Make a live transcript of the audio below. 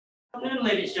Good afternoon,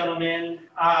 ladies and gentlemen.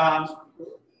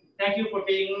 Thank you for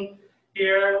being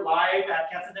here live at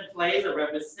Kensington Place of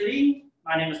Redwood City.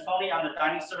 My name is Tony. I'm the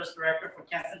Dining Service Director for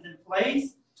Kensington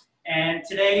Place. And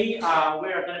today we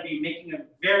are going to be making a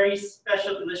very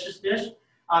special, delicious dish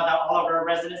that all of our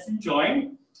residents enjoy.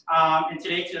 And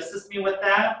today to assist me with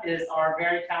that is our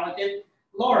very talented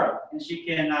Laura. And she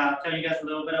can tell you guys a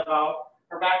little bit about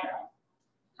her background.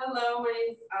 Hello, my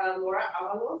name is Laura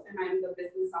Avalos, and I'm the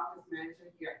Business Office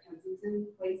Manager here at Kensington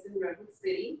Place in Redwood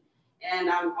City.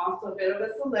 And I'm also a bit of a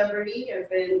celebrity. I've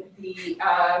been the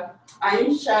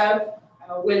Iron Chef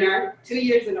winner 2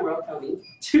 years in a row, Tony.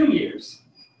 2 years.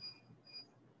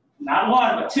 Not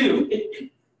one, but two.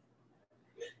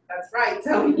 That's right,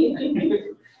 Tony.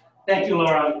 Thank you,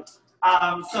 Laura.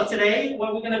 So today,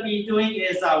 what we're going to be doing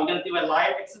is we're going to do a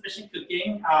live exhibition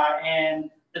cooking, and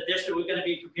the dish that we're going to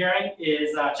be preparing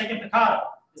is Chicken Piccata.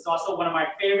 It's also one of my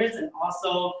favorites and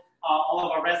also all of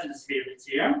our residents' favorites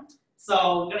here.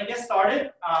 So we're going to get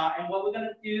started, and what we're going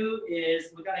to do is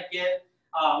we're going to get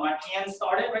my pan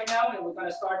started right now, and we're going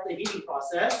to start the heating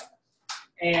process.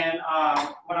 And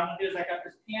what I'm going to do is I got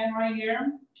this pan right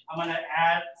here. I'm going to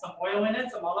add some oil in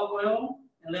it, some olive oil,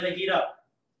 and let it heat up.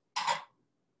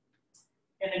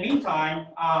 In the meantime,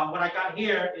 what I got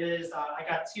here is I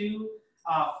got two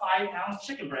 5-ounce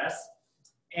chicken breasts,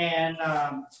 and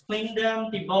clean them,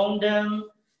 debone them,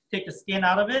 take the skin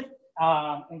out of it,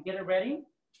 and get it ready.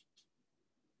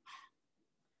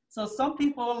 So some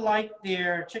people like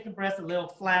their chicken breast a little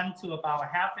flattened to about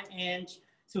 1/2 inch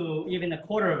to even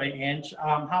 1/4 inch.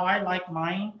 How I like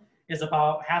mine is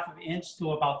about 1/2 inch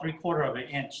to about 3/4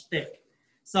 inch thick.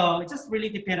 So it just really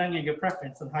depends on your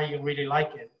preference and how you really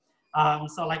like it.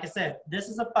 So like I said, this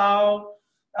is about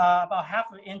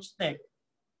 1/2 inch thick.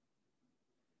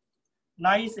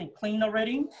 Nice and clean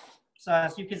already. So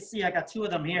as you can see, I got two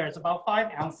of them here. It's about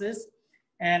 5 ounces.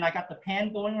 And I got the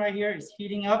pan going right here. It's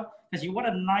heating up because you want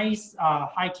a nice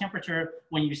high temperature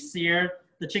when you sear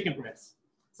the chicken breast.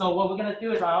 So what we're gonna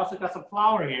do is I also got some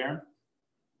flour here.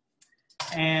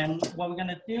 And what we're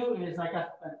gonna do is I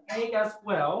got an egg as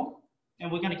well.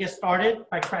 And we're gonna get started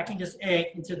by cracking this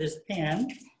egg into this pan.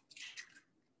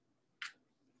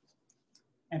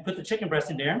 And put the chicken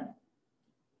breast in there.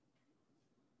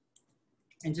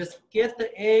 And just get the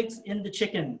eggs in the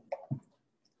chicken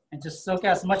and just soak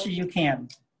as much as you can.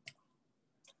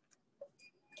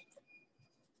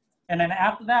 And then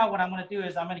after that, what I'm gonna do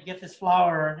is I'm gonna get this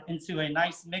flour into a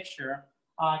nice mixture.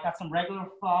 I got some regular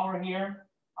flour here.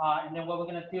 And then what we're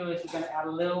gonna do is we're gonna add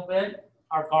a little bit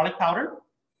our garlic powder,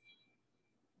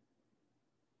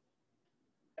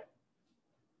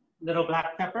 little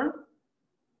black pepper,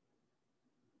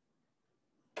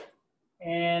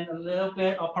 and a little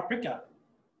bit of paprika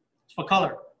for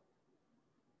color.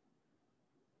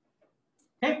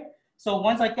 Okay, so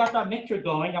once I got that mixture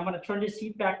going, I'm gonna turn this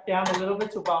heat back down a little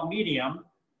bit to about medium.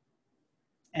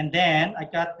 And then I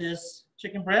got this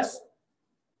chicken breast.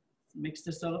 Mix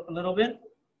this up a little bit.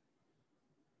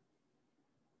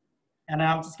 And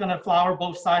I'm just gonna flour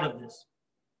both sides of this.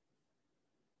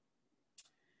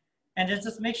 And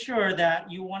just make sure that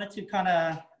you want it to kind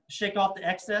of shake off the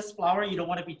excess flour. You don't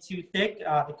want it to be too thick.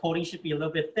 The coating should be a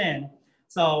little bit thin.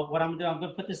 So what I'm gonna do, I'm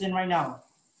gonna put this in right now.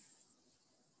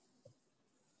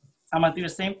 I'm gonna do the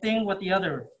same thing with the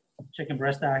other chicken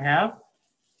breast that I have.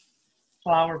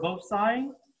 Flour both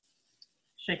sides,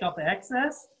 shake off the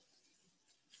excess.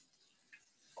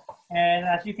 And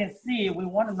as you can see, we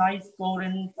want a nice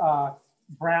golden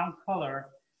brown color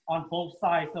on both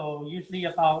sides. So usually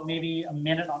about maybe a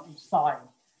minute on each side.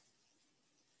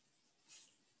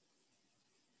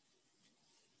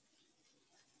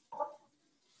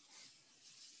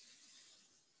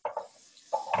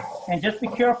 And just be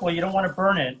careful, you don't want to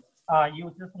burn it.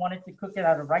 You just want it to cook it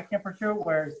at the right temperature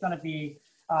where it's going to be,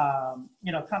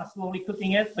 you know, kind of slowly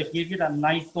cooking it, but give you that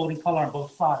nice golden color on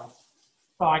both sides.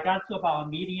 So I got to about a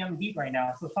medium heat right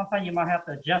now. So sometimes you might have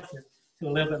to adjust it to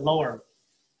a little bit lower.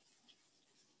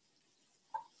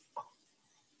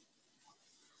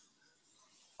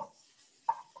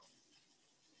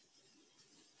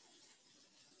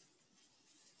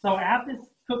 So after it's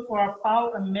cooked for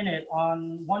about a minute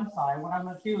on one side, what I'm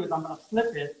gonna do is I'm gonna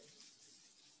flip it.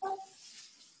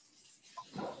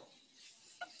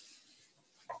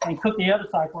 And cook the other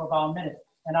side for about a minute.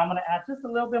 And I'm gonna add just a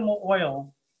little bit more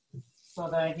oil so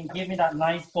that it can give me that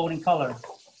nice golden color.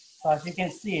 So as you can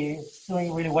see, it's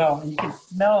doing really well. And you can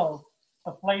smell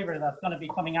the flavor that's gonna be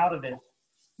coming out of it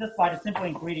just by the simple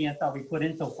ingredients that we put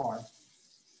in so far.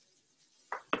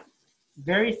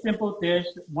 Very simple dish,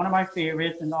 one of my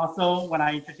favorites, and also when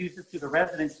I introduce it to the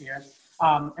residents here,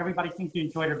 everybody seems to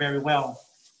enjoy it very well.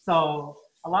 So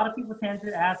a lot of people tend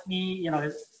to ask me,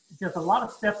 there's a lot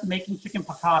of steps to making chicken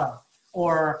piccata,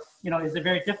 or, is it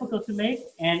very difficult to make?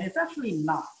 And it's actually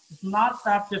not. It's not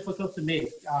that difficult to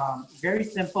make. Very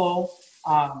simple,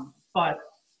 but,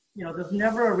 there's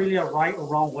never really a right or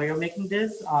wrong way of making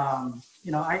this.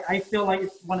 I feel like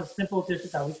it's one of the simple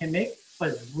dishes that we can make, but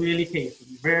it's really tasty,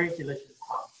 very delicious.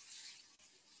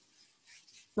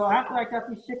 So after I got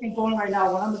this chicken going right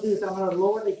now, what I'm gonna do is I'm gonna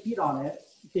lower the heat on it,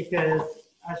 because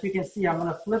as you can see, I'm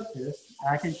gonna flip this.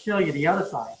 I can show you the other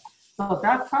side. So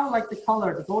that's kind of like the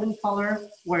color, the golden color,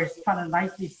 where it's kind of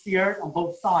nicely seared on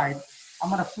both sides. I'm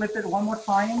gonna flip it one more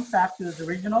time back to the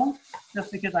original,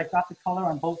 just because I got the color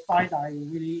on both sides. I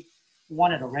really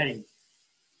want it already.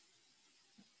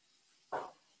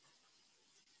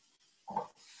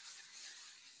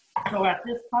 So at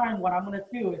this time, what I'm gonna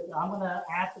do is I'm gonna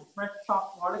add some fresh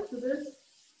chopped garlic to this.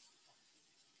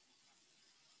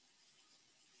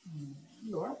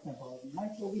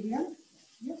 Nice over here.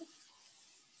 Yeah.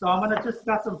 So I'm gonna just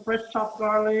got some fresh chopped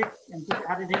garlic and just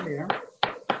add it in there.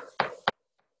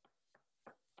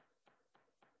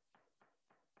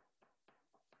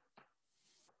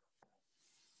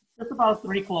 Just about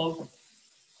 3 cloves.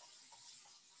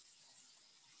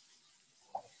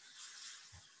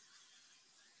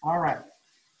 All right.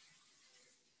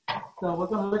 So we're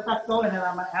gonna let that go, and then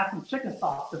I'm gonna add some chicken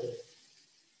stock to this.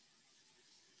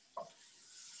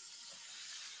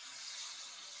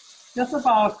 Just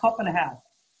about 1.5 cups.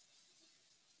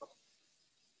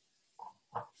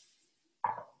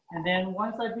 And then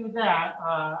once I do that,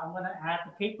 I'm gonna add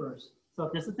the capers. So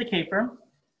this is the caper.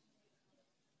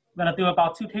 I'm gonna do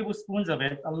about 2 tablespoons of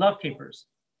it. I love capers.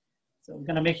 So we're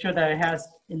gonna make sure that it has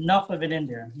enough of it in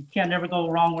there. You can't never go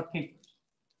wrong with capers.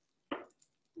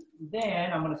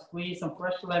 Then I'm gonna squeeze some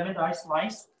fresh lemon that I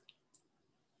sliced.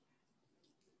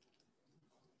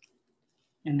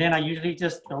 And then I usually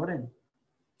just throw it in.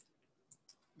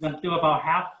 I'm gonna do about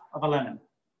half of a lemon.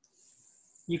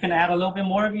 You can add a little bit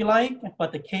more if you like,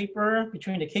 but the caper,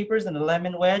 between the capers and the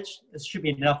lemon wedge, it should be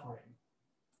enough for it.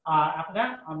 After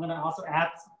that, I'm gonna also add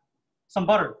some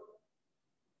butter.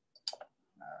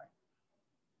 All right.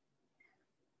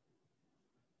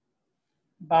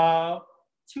 About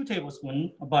 2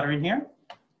 tablespoons of butter in here.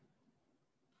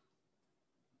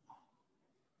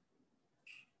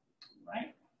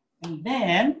 Right. And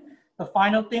then the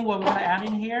final thing what we're gonna add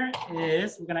in here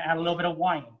is we're gonna add a little bit of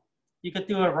wine. You could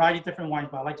do a variety of different wines,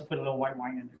 but I like to put a little white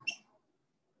wine in there.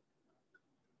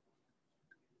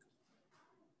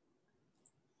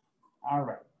 All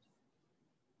right.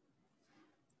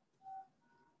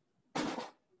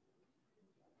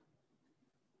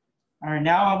 All right,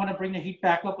 now I'm gonna bring the heat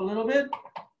back up a little bit.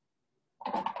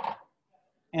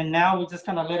 And now we just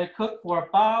kind of let it cook for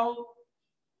about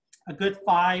a good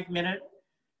 5 minutes,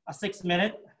 6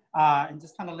 minutes, and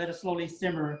just kind of let it slowly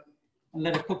simmer and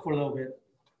let it cook for a little bit.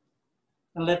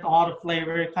 And let all the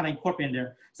flavor kind of incorporate in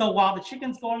there. So while the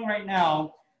chicken's going right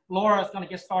now, Laura is gonna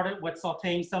get started with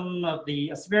sauteing some of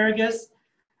the asparagus,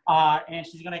 and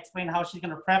she's gonna explain how she's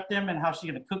gonna prep them and how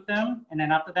she's gonna cook them. And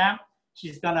then after that,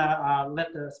 she's gonna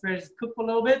let the asparagus cook for a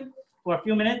little bit, for a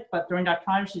few minutes, but during that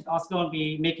time, she's also gonna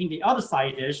be making the other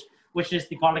side dish, which is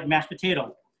the garlic mashed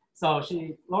potato. So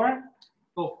Laura,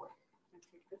 go for it.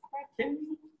 Okay.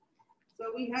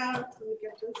 So we have, let me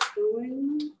get this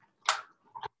going.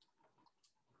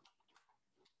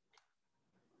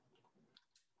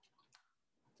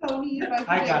 Tony, if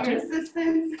I can get your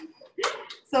assistance.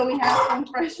 So we have some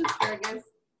fresh asparagus.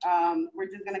 We're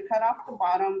just gonna cut off the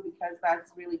bottom because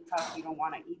that's really tough. You don't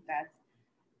wanna eat that.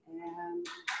 And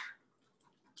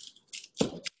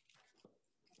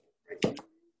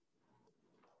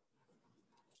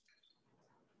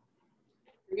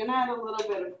we're gonna add a little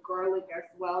bit of garlic as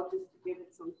well, just to give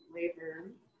it some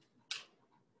flavor.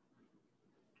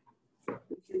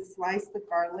 You can slice the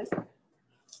garlic.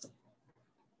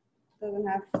 Doesn't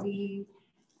have to be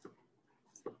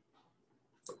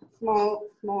small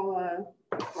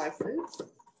slices.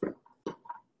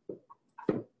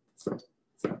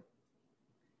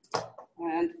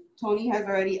 And Tony has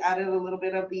already added a little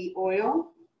bit of the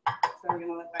oil. So we're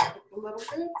gonna let that cook a little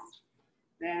bit.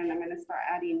 Then I'm gonna start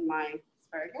adding my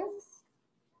asparagus.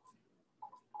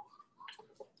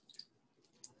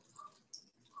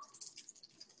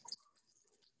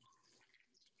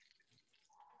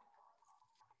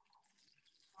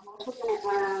 I'm also gonna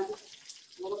add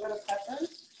a little bit of pepper.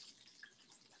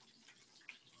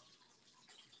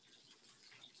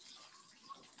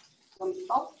 Some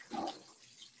salt. I'm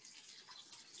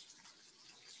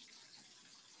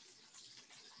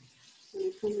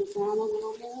gonna turn it down a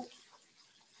little bit.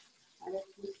 Add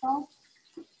some salt.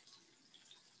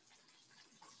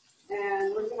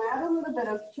 And we're gonna add a little bit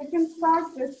of chicken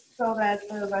stock just so that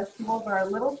the vegetables are a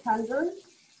little tender.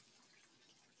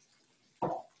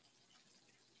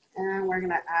 And we're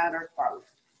gonna add our garlic.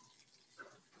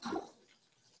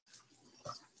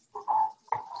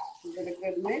 Give it a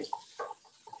good mix.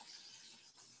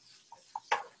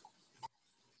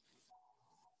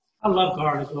 I love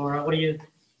garlic, Laura.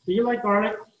 Do you like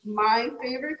garlic? My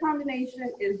favorite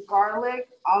combination is garlic,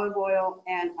 olive oil,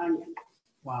 and onion.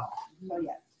 Wow. So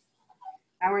yes.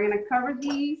 Now we're gonna cover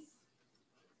these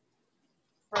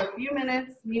for a few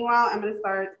minutes. Meanwhile, I'm gonna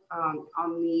start on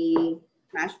the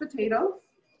mashed potatoes.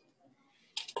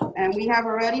 And we have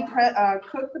already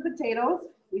cooked the potatoes.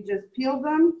 We just peeled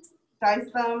them,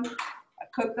 diced them,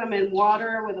 cooked them in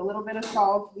water with a little bit of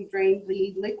salt. We drained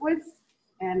the liquids,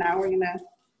 and now we're gonna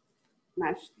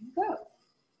mash these up.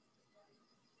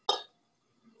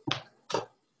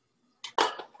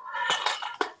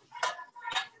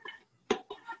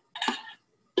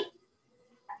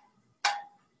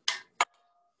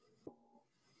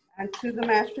 And to the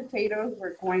mashed potatoes,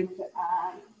 we're going to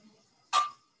add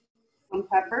some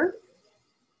pepper,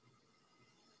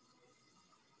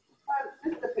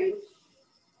 just a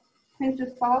pinch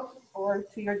of salt or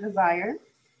to your desire.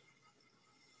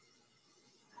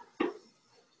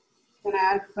 Gonna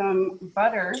add some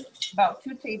butter, about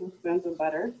 2 tablespoons of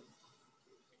butter.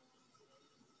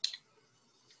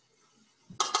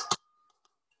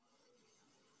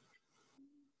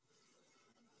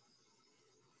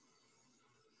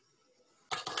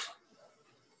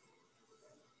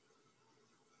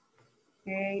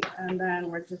 Okay, and then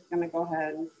we're just gonna go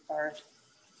ahead and start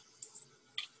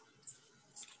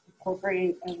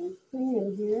incorporating everything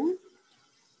in here.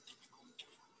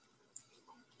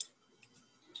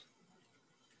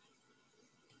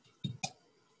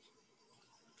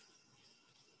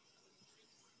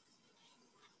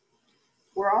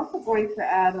 We're also going to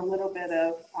add a little bit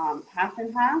of half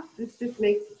and half. This just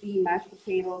makes the mashed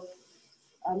potatoes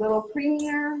a little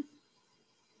creamier.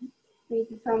 Thank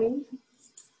you, Tony.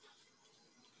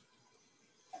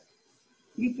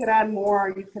 You could add more, or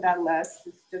you could add less.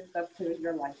 It's just up to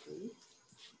your liking.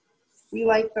 We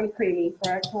like them creamy,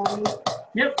 correct, Tony?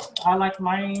 Yep, I like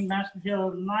my mashed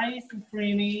potato nice and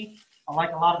creamy. I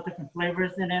like a lot of different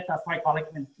flavors in it. That's why garlic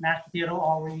and mashed potato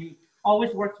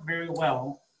always works very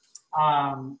well.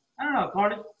 I don't know,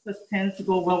 garlic just tends to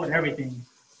go well with everything.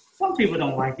 Some people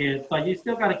don't like it, but you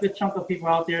still got a good chunk of people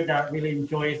out there that really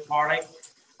enjoys garlic.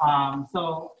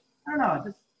 So I don't know,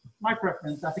 just my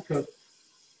preference as a cook.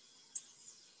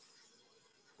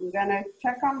 I'm gonna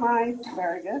check on my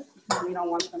asparagus because we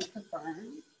don't want them to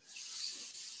burn.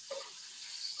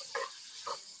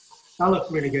 That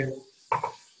looks really good.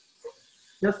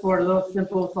 Just for a little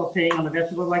simple sauteing on the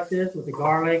vegetable like this with the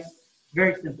garlic,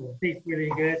 very simple. Tastes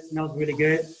really good, smells really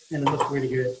good, and it looks really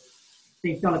good. I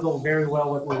think it's gonna go very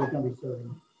well with what we're gonna be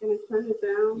serving. Gonna turn it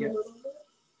down a little bit.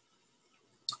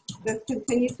 Just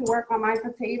continue to work on my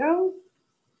potatoes.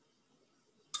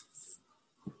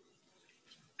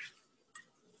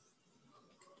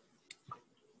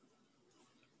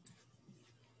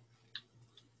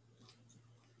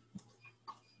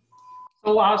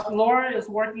 So as Laura is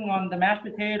working on the mashed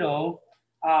potato,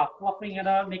 fluffing it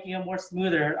up, making it more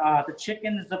smoother, the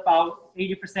chicken is about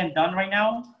 80% done right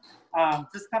now.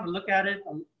 Just kind of look at it,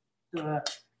 the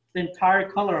entire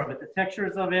color of it, the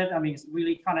textures of it, I mean, it's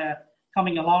really kind of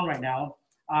coming along right now.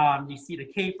 You see the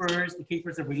capers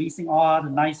are releasing all the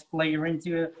nice flavor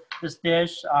into this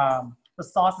dish. The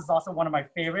sauce is also one of my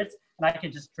favorites, and I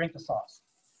can just drink the sauce.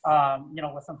 You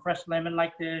know, with some fresh lemon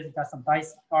like this, you got some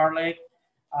diced garlic.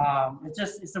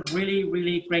 It's a really,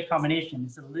 really great combination.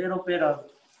 It's a little bit of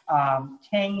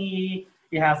tangy,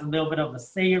 it has a little bit of a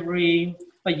savory,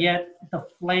 but yet the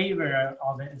flavor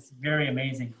of it is very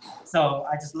amazing. So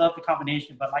I just love the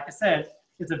combination. But like I said,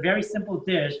 it's a very simple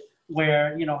dish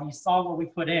where, you know, you saw what we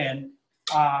put in,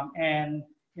 and,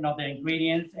 you know, the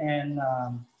ingredients and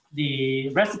the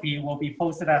recipe will be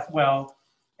posted as well.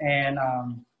 And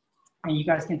you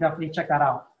guys can definitely check that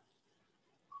out.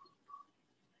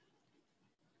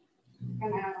 I'm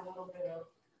gonna add a little bit of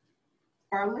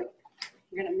garlic.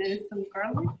 We're gonna mince some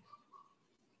garlic.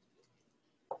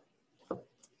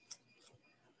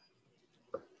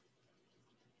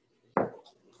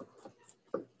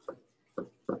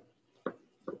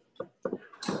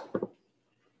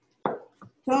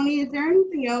 Tony, is there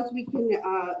anything else we can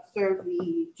serve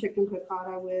the chicken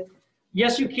piccata with?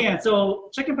 Yes, you can. So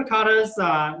chicken piccatas,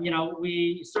 you know,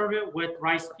 we serve it with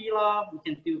rice pilaf. We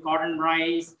can do garden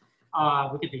rice.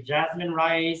 We could do jasmine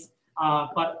rice.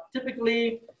 But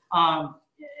typically,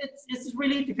 it's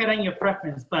really depending on your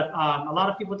preference. But a lot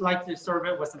of people would like to serve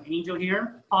it with some angel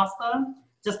hair pasta.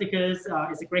 just because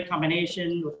it's a great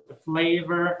combination with the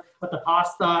flavor, with the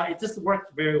pasta. It just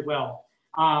worked very well.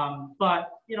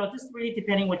 But, you know, just really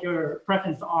depending what your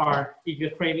preferences are, if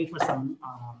you're craving for some,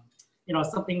 you know,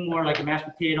 something more like a mashed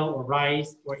potato or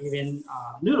rice or even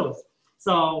noodles.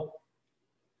 So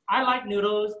I like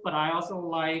noodles, but I also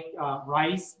like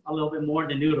rice a little bit more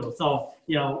than noodles. So,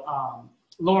 you know,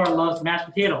 Laura loves mashed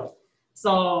potatoes.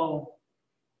 So,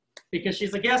 because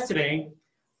she's a guest today,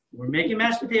 we're making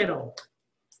mashed potato.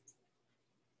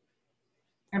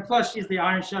 And plus, she's the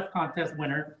Iron Chef contest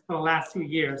winner for the last 2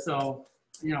 years. So,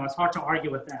 you know, it's hard to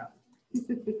argue with that.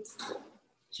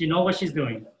 She knows what she's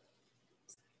doing.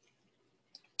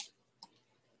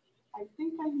 I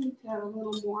think I need to add a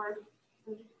little more.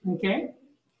 Okay.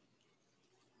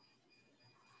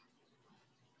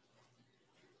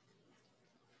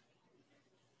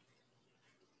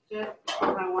 Just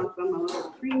because I want them a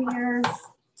little creamier.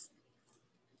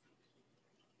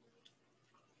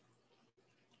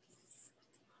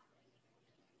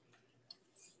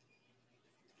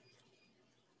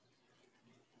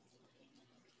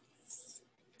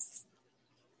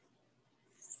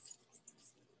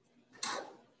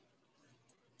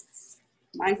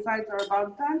 My sides are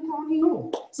about done,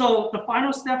 Tony. So the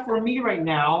final step for me right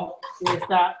now is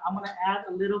that I'm gonna add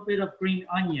a little bit of green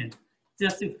onion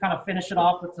just to kind of finish it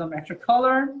off with some extra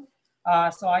color.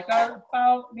 So I got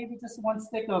about maybe just 1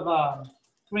 stick of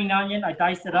green onion. I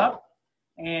diced it up,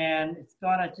 and it's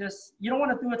gonna just, you don't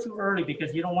wanna do it too early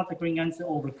because you don't want the green onions to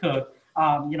overcook.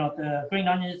 You know, the green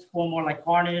onions for more like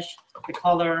garnish, the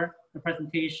color, the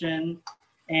presentation.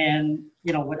 And,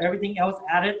 you know, with everything else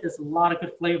added, there's a lot of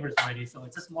good flavors already. So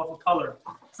it's just more for color.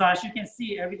 So as you can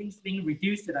see, everything's being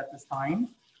reduced at this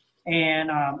time.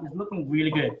 And it's looking really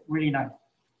good, really nice.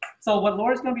 So what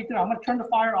Laura's gonna be doing, I'm gonna turn the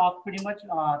fire off pretty much.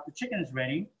 The chicken is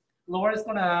ready. Laura's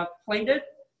gonna plate it,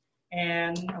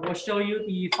 and we'll show you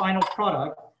the final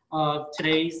product of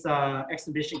today's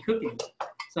exhibition cooking.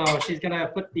 So she's gonna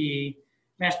put the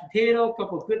mashed potato, a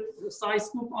couple of good size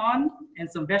scoop on, and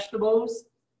some vegetables.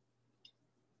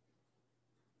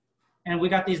 And we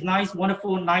got these nice,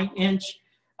 wonderful 9-inch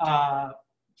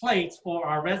plates for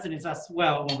our residents as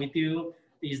well when we do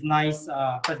these nice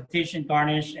presentation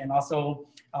garnish and also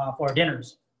for our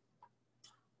dinners.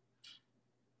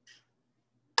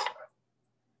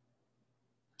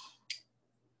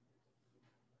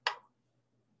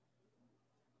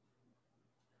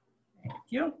 Thank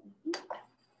you.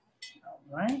 All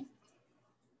right.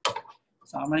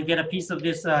 So I'm gonna get a piece of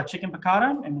this chicken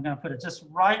piccata, and we're gonna put it just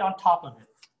right on top of it.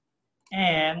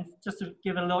 And just to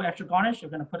give it a little extra garnish, we're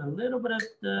gonna put a little bit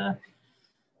of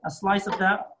a slice of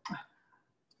that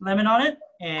lemon on it,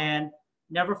 and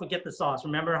never forget the sauce.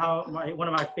 Remember how one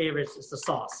of my favorites is the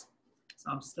sauce. So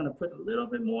I'm just gonna put a little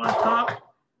bit more on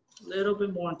top, a little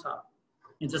bit more on top,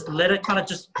 and just let it kind of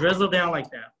just drizzle down like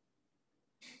that.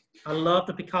 I love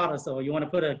the piccata, so you wanna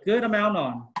put a good amount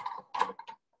on.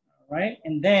 All right,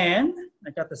 and then I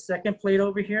got the second plate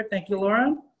over here. Thank you, Laura.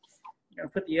 I'm gonna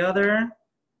put the other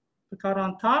piccata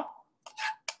on top.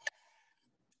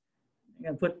 I'm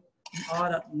gonna put all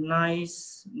that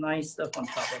nice stuff on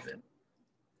top of it.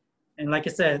 And like I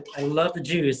said, I love the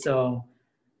juice, so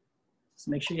just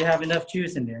make sure you have enough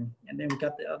juice in there. And then we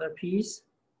got the other piece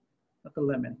of the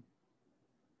lemon.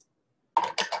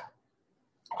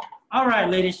 All right,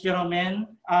 ladies and gentlemen,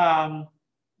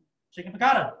 chicken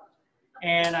piccata.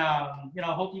 And you know,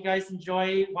 I hope you guys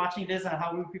enjoy watching this and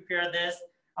how we prepare this.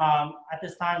 At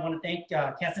this time, I want to thank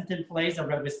Kensington Place of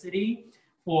Redwood City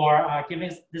for giving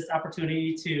us this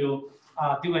opportunity to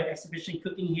do an exhibition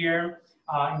cooking here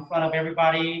in front of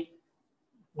everybody,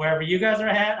 wherever you guys are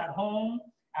at home,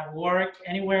 at work,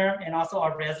 anywhere, and also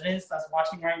our residents that's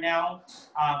watching right now.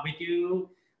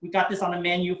 We got this on the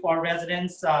menu for our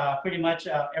residents pretty much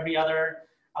every other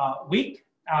week.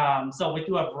 So we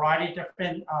do a variety of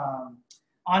different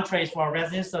entrees for our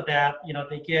residents so that, you know,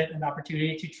 they get an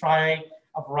opportunity to try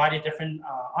a variety of different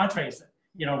entrees,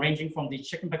 you know, ranging from the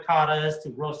chicken piccatas to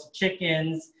roasted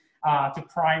chickens, to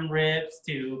prime ribs,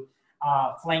 to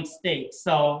flank steaks.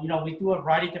 So, you know, we do a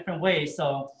variety of different ways.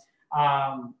 So,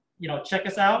 you know, check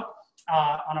us out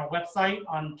on our website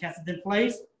on Kensington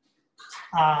Place.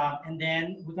 And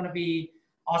then we're gonna be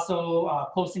also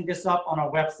posting this up on our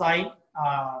website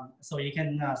so you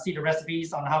can see the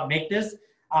recipes on how to make this.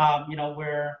 You know,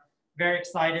 we're very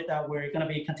excited that we're going to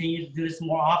be continuing to do this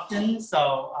more often.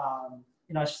 So,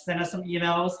 you know, send us some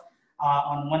emails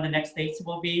on when the next dates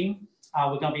will be.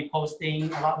 We're going to be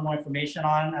posting a lot more information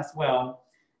on as well.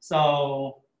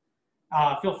 So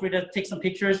feel free to take some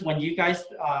pictures when you guys,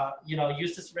 you know,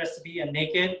 use this recipe and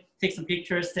make it. Take some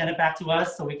pictures, send it back to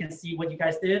us so we can see what you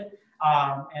guys did.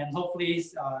 And hopefully,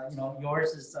 you know,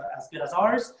 yours is as good as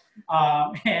ours.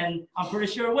 And I'm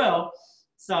pretty sure it will.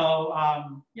 So,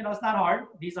 you know, it's not hard.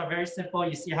 These are very simple.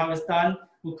 You see how it's done.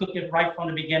 We'll cook it right from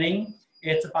the beginning.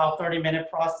 It's about 30-minute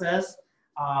process,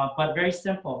 but very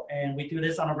simple. And we do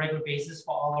this on a regular basis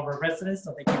for all of our residents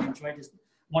so they can enjoy these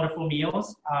wonderful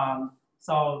meals.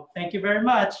 So thank you very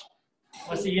much.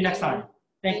 We'll see you next time.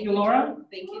 Thank you, Laura.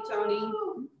 Thank you, Tony.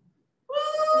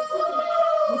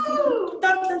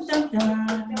 Dun, dun, dun, dun.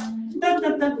 Dun,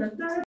 dun, dun, dun, dun.